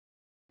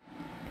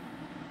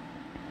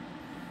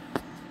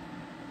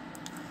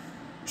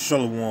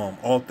Shalom,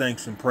 all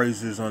thanks and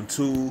praises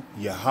unto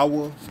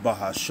Yahweh,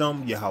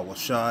 Bahasham, Yahweh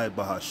Shai,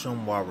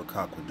 Bahasham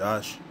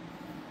Warakakwadash.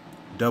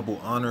 Double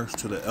honors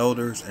to the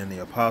elders and the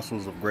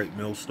apostles of Great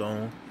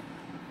Millstone.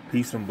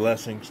 Peace and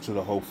blessings to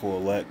the hopeful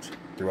elect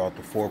throughout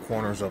the four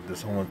corners of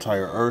this whole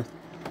entire earth,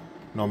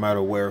 no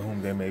matter where,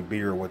 whom they may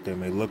be or what they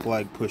may look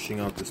like, pushing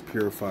out this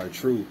purified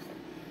truth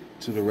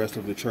to the rest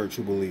of the church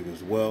who believe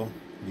as well.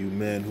 You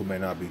men who may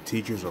not be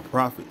teachers or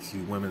prophets,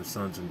 you women,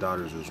 sons, and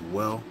daughters as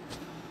well.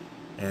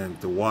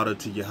 And the water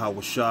to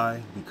Yahweh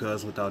Shai,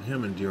 because without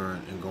him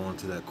enduring and going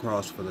to that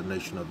cross for the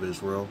nation of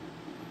Israel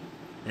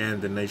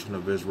and the nation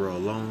of Israel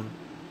alone,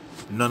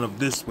 none of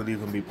this would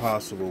even be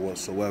possible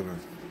whatsoever.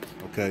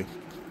 Okay.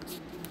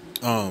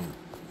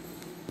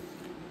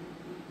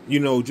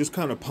 Just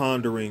kind of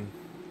pondering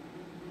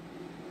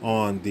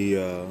on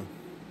the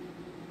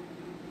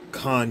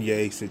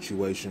Kanye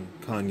situation,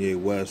 Kanye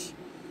West,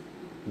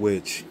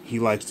 which he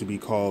likes to be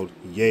called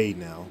Ye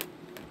now.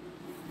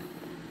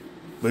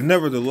 But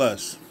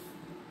nevertheless,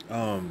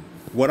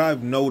 what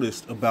I've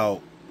noticed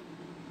about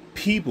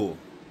people,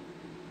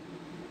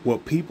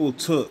 what people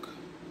took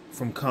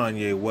from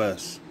Kanye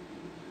West,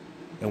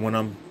 and when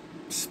I'm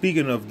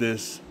speaking of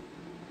this,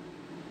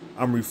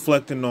 I'm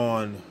reflecting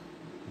on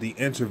the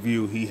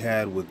interview he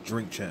had with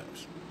Drink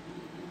Champs.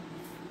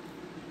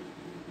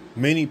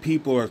 Many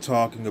people are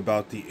talking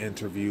about the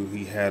interview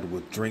he had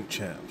with Drink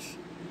Champs.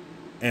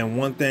 And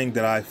one thing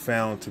that I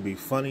found to be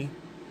funny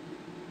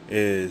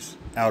is,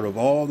 out of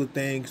all the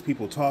things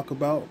people talk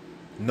about,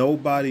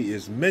 nobody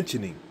is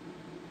mentioning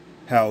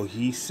how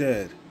he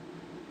said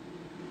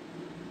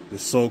the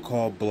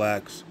so-called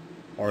blacks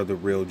are the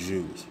real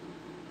Jews.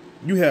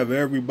 You have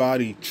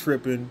everybody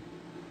tripping,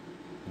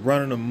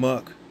 running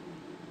amok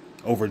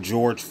over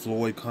George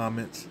Floyd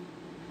comments.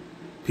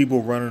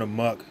 People running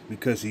amok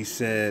because he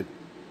said,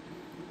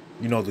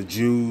 the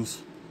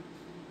Jews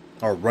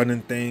are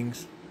running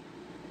things,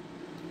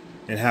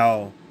 and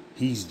how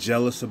he's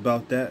jealous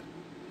about that.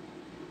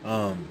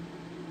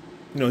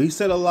 He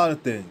said a lot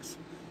of things,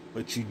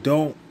 but you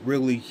don't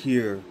really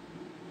hear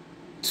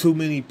too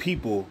many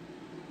people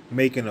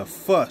making a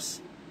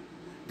fuss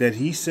that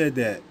he said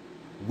that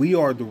we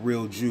are the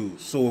real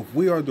Jews. So if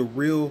we are the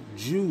real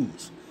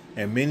Jews,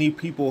 and many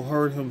people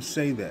heard him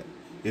say that,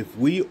 if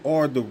we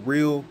are the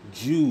real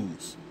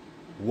Jews,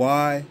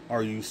 why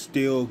are you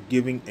still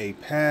giving a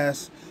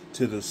pass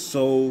to the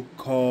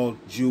so-called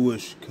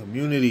Jewish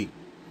community?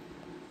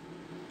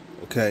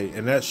 Okay,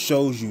 and that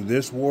shows you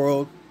this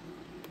world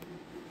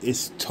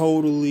is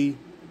totally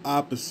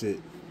opposite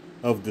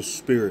of the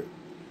spirit.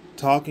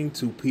 Talking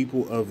to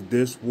people of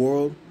this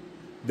world,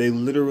 they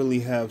literally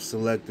have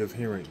selective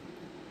hearing.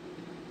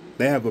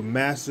 They have a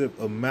massive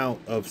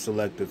amount of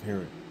selective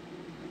hearing.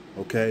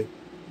 Okay?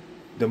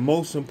 The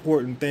most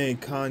important thing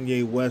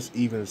Kanye West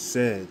even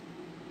said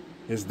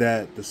is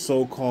that the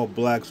so-called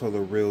blacks are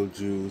the real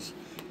Jews,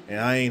 and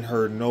I ain't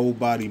heard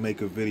nobody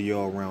make a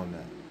video around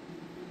that.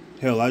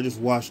 Hell, I just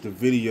watched a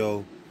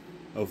video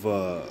of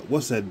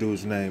what's that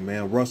dude's name,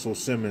 man? Russell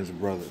Simmons'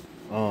 brother.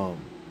 Dang,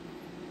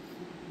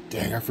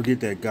 I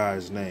forget that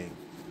guy's name.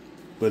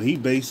 But he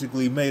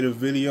basically made a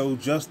video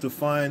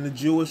justifying the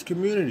Jewish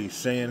community,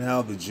 saying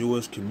how the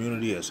Jewish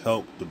community has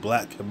helped the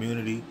black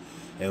community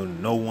and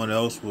no one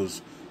else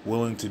was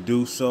willing to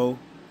do so.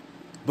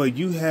 But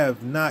you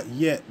have not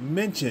yet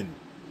mentioned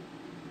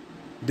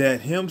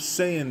that him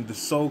saying the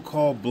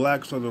so-called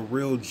blacks are the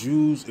real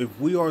Jews. If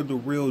we are the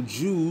real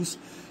Jews,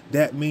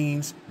 that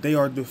means they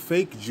are the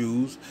fake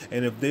Jews,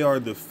 and if they are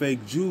the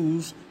fake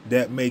Jews,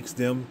 that makes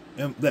them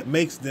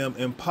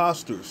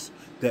imposters,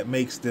 that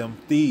makes them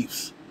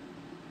thieves.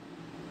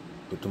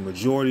 But the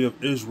majority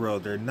of Israel,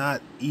 they're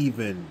not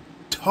even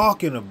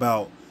talking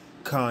about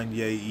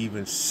Kanye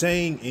even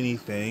saying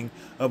anything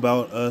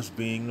about us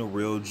being the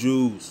real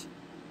Jews.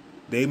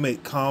 They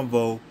make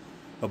convo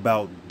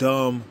about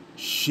dumb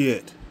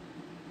shit.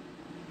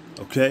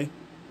 Okay?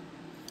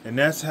 And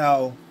that's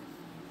how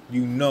the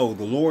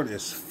Lord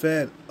is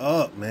fed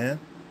up, man.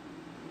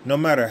 No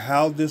matter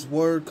how this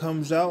word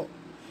comes out,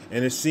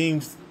 and it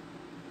seems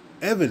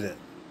evident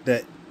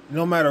that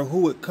no matter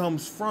who it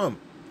comes from,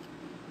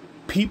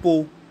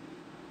 people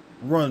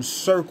run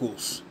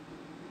circles.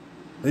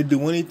 They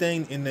do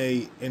anything in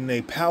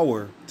their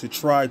power to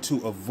try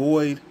to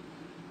avoid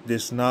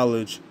this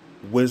knowledge,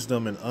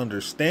 wisdom, and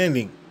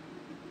understanding.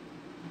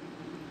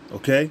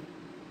 Okay?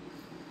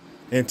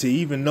 And to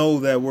even know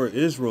that we're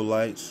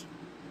Israelites,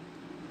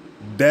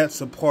 that's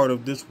a part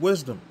of this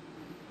wisdom.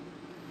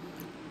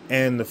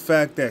 And the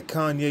fact that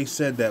Kanye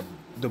said that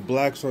the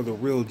blacks are the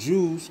real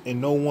Jews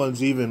and no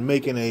one's even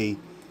making a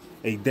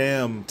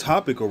damn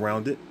topic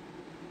around it.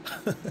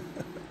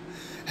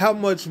 How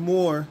much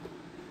more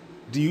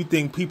do you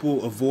think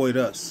people avoid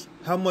us?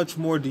 How much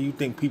more do you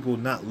think people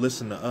not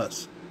listen to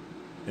us?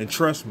 And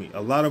trust me,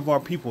 a lot of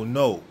our people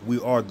know we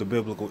are the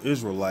biblical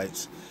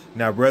Israelites.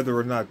 Now, whether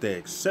or not they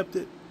accept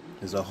it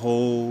is a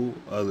whole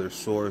other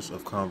source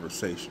of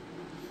conversation.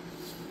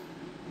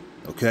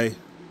 Okay?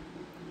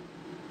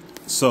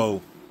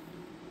 So,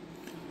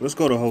 let's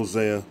go to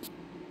Hosea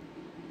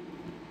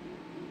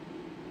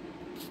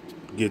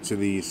get to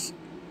these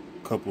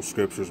couple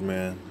scriptures,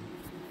 man,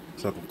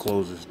 so I can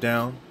close this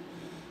down.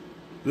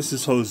 This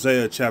is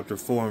Hosea chapter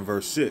 4 and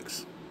verse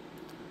 6.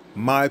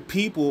 My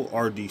people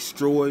are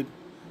destroyed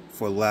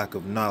for lack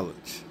of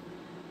knowledge.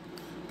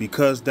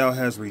 Because thou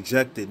hast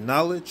rejected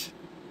knowledge,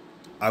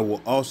 I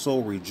will also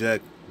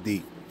reject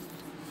thee.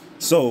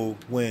 So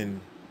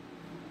when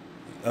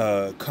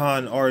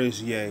con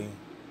artist Ye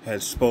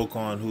had spoke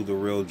on who the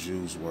real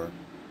Jews were,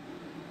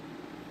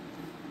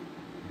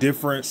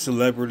 different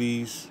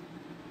celebrities,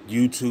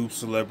 YouTube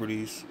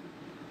celebrities,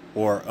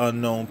 or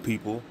unknown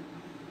people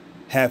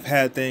have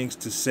had things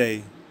to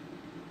say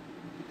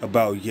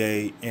about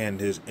Ye and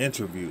his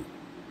interview.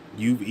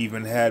 You've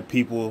even had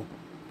people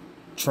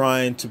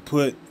trying to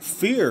put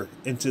fear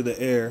into the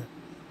air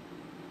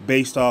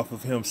based off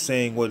of him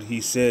saying what he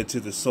said to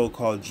the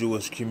so-called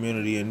Jewish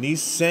community. And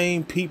these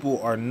same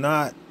people are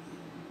not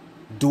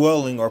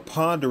dwelling or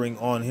pondering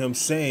on him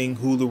saying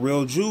who the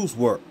real Jews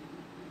were.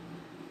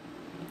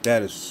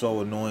 That is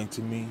so annoying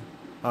to me.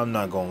 I'm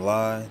not gonna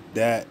lie.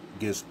 That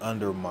gets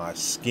under my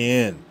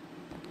skin.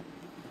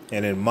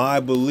 And in my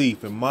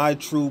belief, in my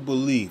true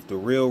belief, the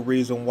real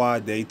reason why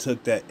they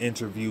took that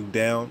interview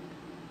down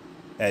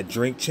at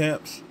Drink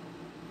Champs,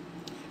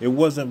 it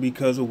wasn't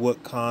because of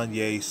what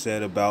Kanye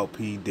said about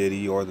P.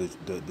 Diddy or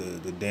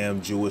the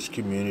damn Jewish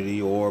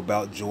community or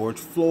about George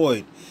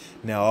Floyd.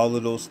 Now, all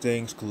of those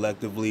things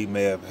collectively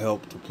may have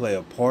helped to play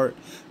a part,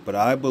 but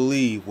I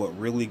believe what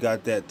really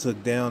got that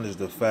took down is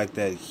the fact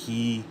that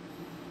he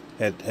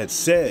had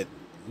said,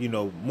 you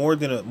know, more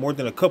than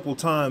a couple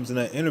times in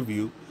that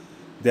interview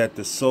that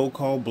the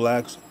so-called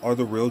blacks are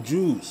the real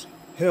Jews.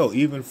 Hell,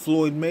 even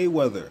Floyd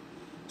Mayweather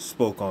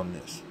spoke on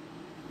this.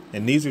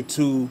 And these are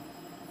two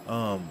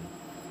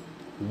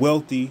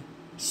wealthy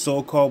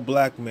so-called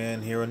black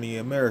men here in the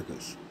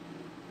Americas.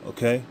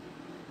 Okay?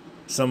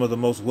 Some of the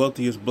most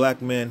wealthiest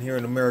black men here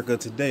in America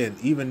today, and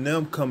even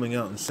them coming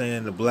out and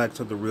saying the blacks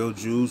are the real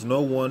Jews,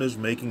 no one is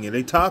making it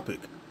a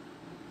topic.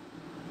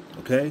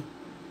 Okay?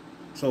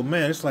 So,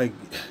 man, it's like,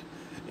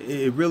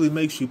 it really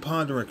makes you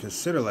ponder and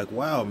consider, like,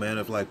 wow, man,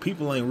 if, like,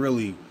 people ain't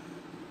really,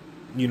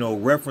 you know,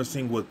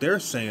 referencing what they're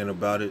saying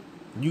about it,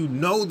 you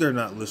know they're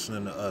not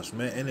listening to us,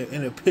 man, and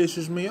it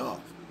pisses me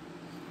off.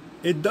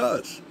 It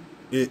does.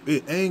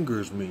 It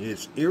angers me.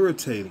 It's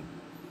irritating.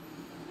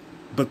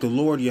 But the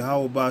Lord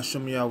Yahweh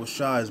Ba'Shem Yahweh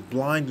Shai is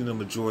blinding the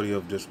majority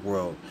of this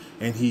world.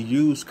 And he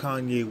used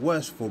Kanye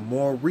West for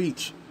more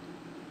reach.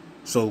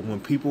 So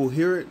when people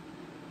hear it,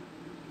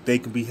 they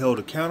can be held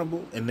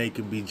accountable and they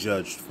can be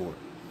judged for it.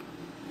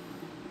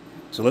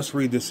 So let's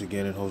read this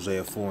again in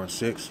Hosea 4 and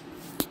 6.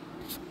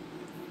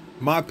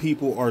 My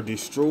people are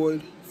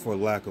destroyed for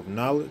lack of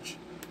knowledge.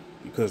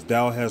 Because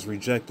thou hast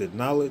rejected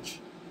knowledge,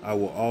 I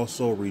will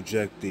also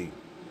reject thee.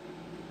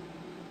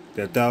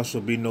 That thou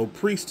shalt be no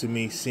priest to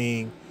me,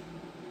 seeing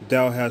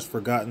thou hast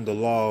forgotten the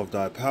law of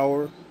thy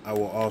power, I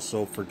will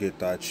also forget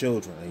thy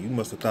children. And you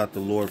must have thought the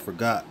Lord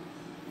forgot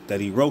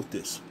that he wrote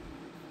this.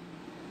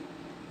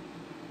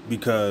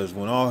 Because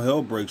when all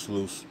hell breaks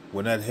loose,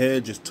 when that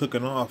hedge is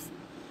taken off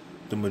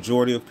the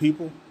majority of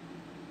people,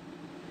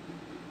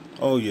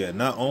 oh yeah,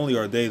 not only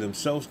are they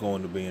themselves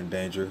going to be in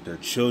danger, their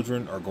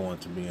children are going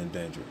to be in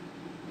danger.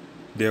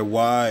 Their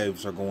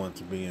wives are going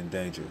to be in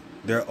danger.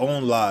 Their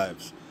own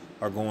lives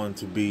are going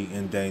to be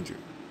in danger.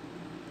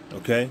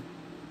 Okay?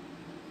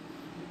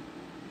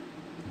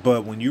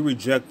 But when you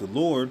reject the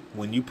Lord,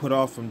 when you put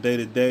off from day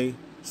to day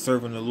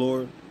serving the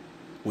Lord,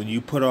 when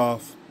you put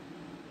off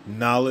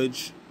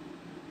knowledge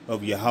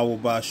of Yahweh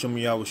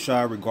Ba'Shem Yahweh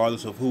Shai,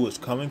 regardless of who it's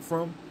coming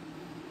from,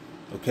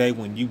 okay,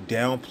 when you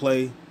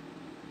downplay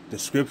the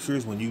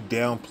scriptures, when you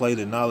downplay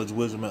the knowledge,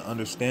 wisdom, and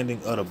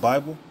understanding of the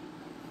Bible,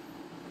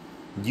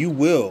 you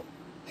will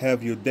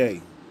have your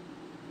day.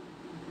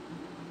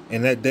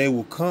 And that day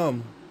will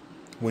come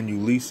when you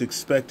least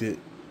expect it.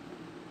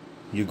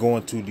 You're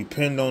going to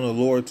depend on the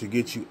Lord to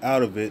get you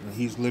out of it, and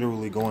he's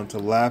literally going to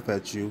laugh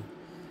at you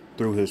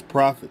through his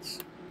prophets.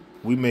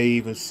 We may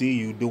even see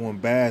you doing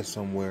bad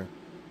somewhere,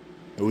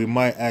 and we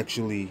might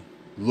actually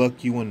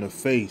look you in the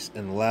face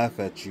and laugh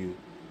at you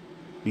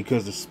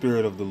because the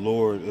Spirit of the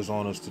Lord is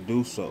on us to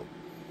do so.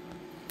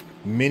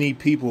 Many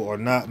people are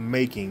not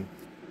making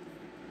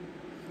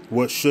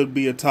what should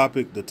be a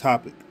topic the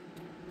topic.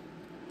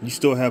 You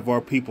still have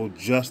our people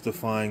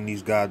justifying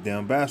these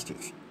goddamn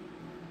bastards.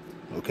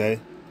 Okay?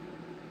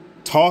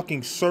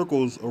 Talking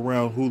circles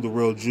around who the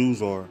real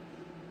Jews are.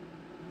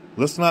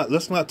 Let's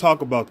not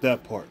talk about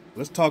that part.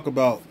 Let's talk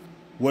about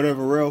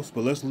whatever else,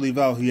 but let's leave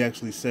out he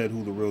actually said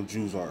who the real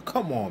Jews are.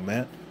 Come on,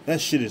 man.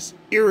 That shit is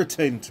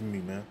irritating to me,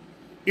 man.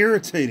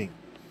 Irritating.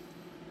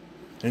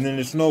 And then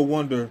it's no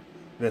wonder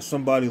that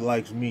somebody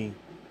like me,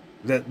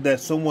 that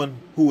someone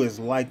who is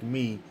like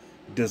me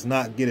does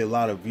not get a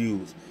lot of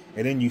views.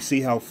 And then you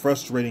see how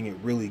frustrating it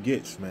really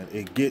gets, man.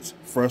 It gets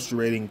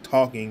frustrating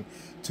talking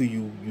to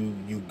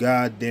you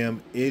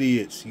goddamn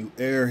idiots, you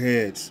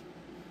airheads.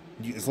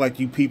 It's like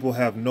you people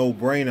have no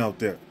brain out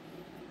there.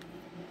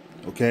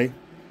 Okay?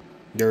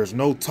 There is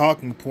no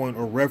talking point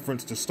or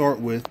reference to start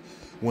with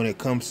when it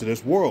comes to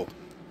this world.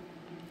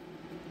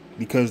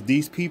 because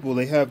these people,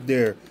 they have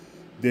their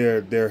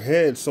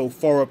head so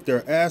far up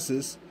their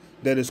asses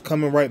that it's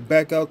coming right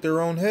back out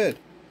their own head.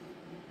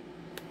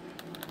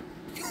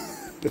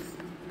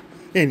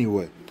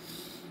 Anyway,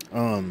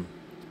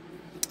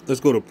 let's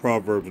go to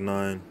Proverbs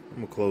 9. I'm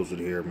gonna close it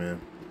here,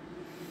 man.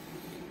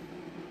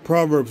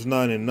 Proverbs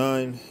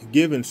 9:9.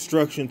 Give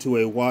instruction to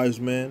a wise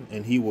man,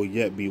 and he will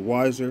yet be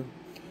wiser.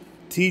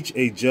 Teach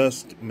a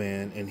just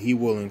man, and he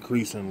will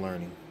increase in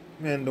learning.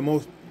 Man,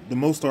 the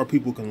most our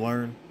people can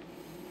learn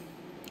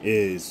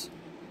is,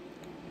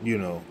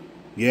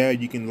 yeah,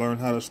 you can learn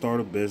how to start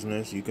a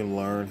business. You can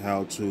learn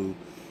how to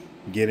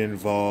get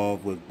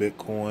involved with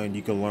Bitcoin.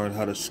 You can learn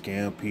how to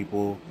scam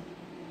people.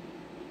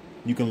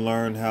 You can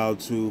learn how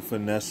to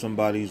finesse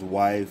somebody's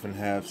wife and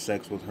have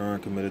sex with her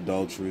and commit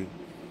adultery.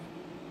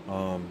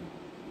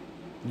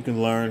 You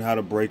can learn how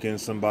to break in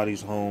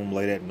somebody's home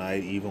late at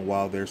night, even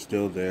while they're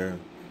still there.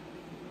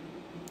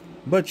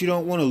 But you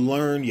don't want to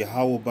learn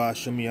Yahweh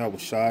Ba'Shem Yahweh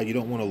Shai. You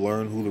don't want to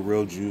learn who the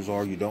real Jews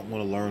are. You don't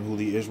want to learn who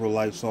the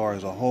Israelites are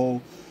as a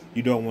whole.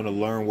 You don't want to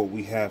learn what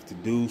we have to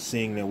do,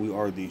 seeing that we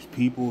are these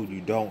people.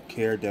 You don't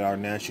care that our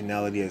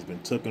nationality has been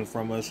taken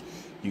from us.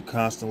 You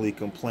constantly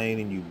complain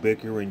and you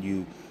bicker and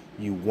you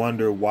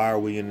wonder, why are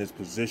we in this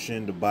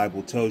position? The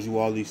Bible tells you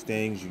all these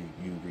things. You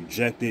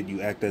reject it.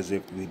 You act as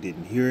if we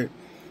didn't hear it.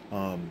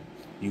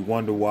 You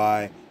wonder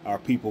why our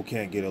people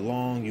can't get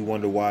along. You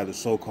wonder why the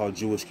so-called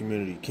Jewish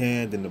community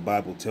can. Then the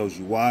Bible tells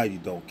you why. You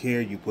don't care.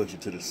 You push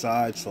it to the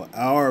side. So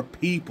our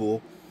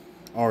people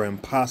are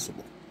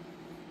impossible.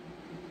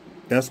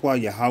 That's why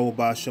Yahweh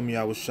Ba'Shem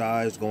Yahweh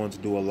Shai is going to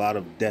do a lot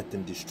of death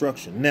and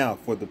destruction. Now,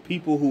 for the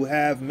people who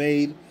have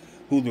made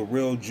who the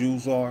real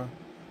Jews are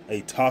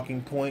a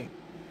talking point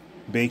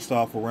based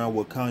off around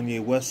what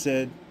Kanye West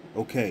said,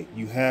 okay,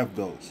 you have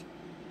those.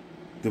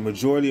 The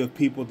majority of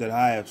people that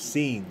I have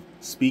seen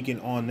speaking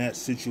on that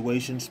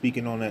situation,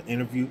 speaking on that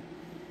interview,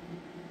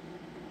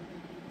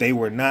 they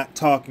were not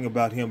talking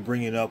about him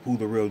bringing up who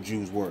the real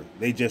Jews were.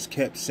 They just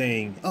kept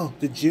saying, oh,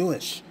 the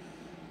Jewish.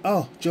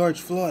 Oh,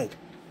 George Floyd.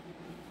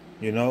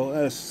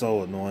 That's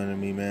so annoying to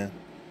me, man.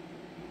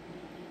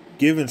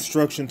 Give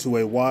instruction to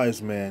a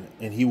wise man,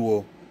 and he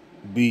will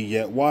be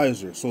yet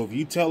wiser. So if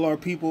you tell our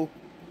people,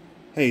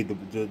 hey,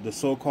 the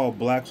so-called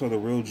blacks are the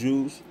real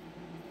Jews,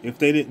 if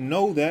they didn't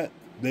know that,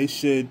 they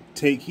should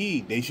take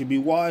heed. They should be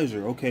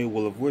wiser. Okay,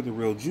 well, if we're the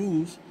real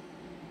Jews,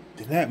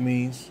 then that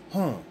means,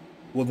 well,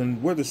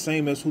 then we're the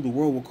same as who the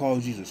world will call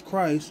Jesus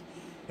Christ,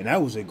 and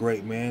that was a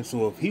great man.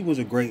 So if he was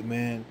a great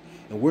man,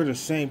 and we're the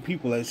same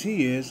people as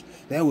he is,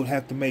 that would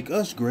have to make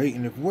us great.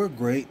 And if we're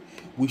great,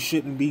 we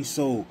shouldn't be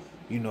so,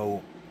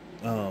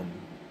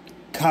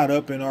 caught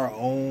up in our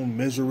own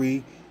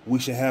misery. We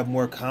should have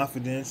more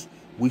confidence.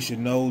 We should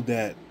know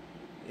that,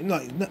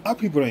 our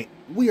people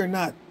we are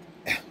not,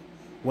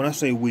 when I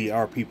say we,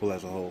 our people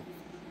as a whole,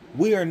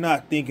 we are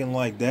not thinking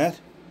like that.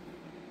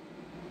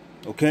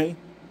 Okay?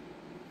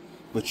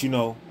 But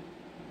Yahweh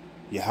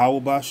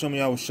Ba'Shem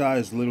Yahweh Shai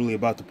is literally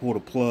about to pull the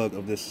plug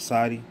of this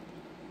society.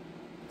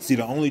 See,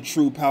 the only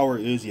true power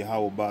is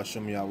Yahweh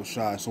Ba'Shem Yahweh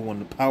Shai. So when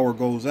the power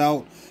goes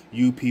out,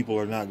 you people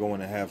are not going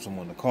to have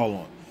someone to call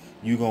on.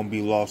 You're going to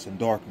be lost in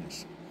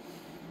darkness.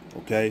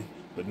 Okay?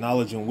 But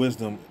knowledge and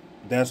wisdom,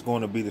 that's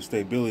going to be the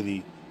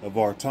stability of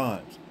our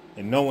times.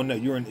 And knowing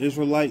that you're an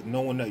Israelite,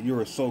 knowing that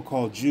you're a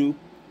so-called Jew,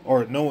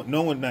 or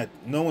knowing that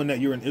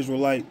you're an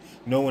Israelite,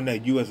 knowing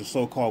that you as a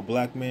so-called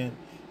black man,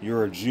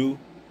 you're a Jew,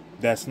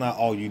 that's not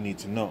all you need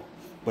to know.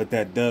 But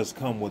that does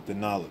come with the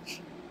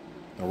knowledge.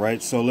 All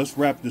right, so let's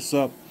wrap this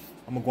up.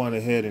 I'm going to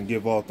go ahead and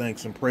give all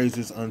thanks and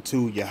praises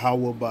unto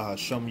Yahweh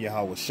Ba'Hashem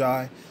Yahweh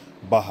Shai,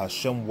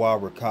 Ba'Hashem Wa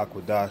Rakak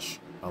Wadash.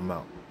 I'm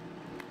out.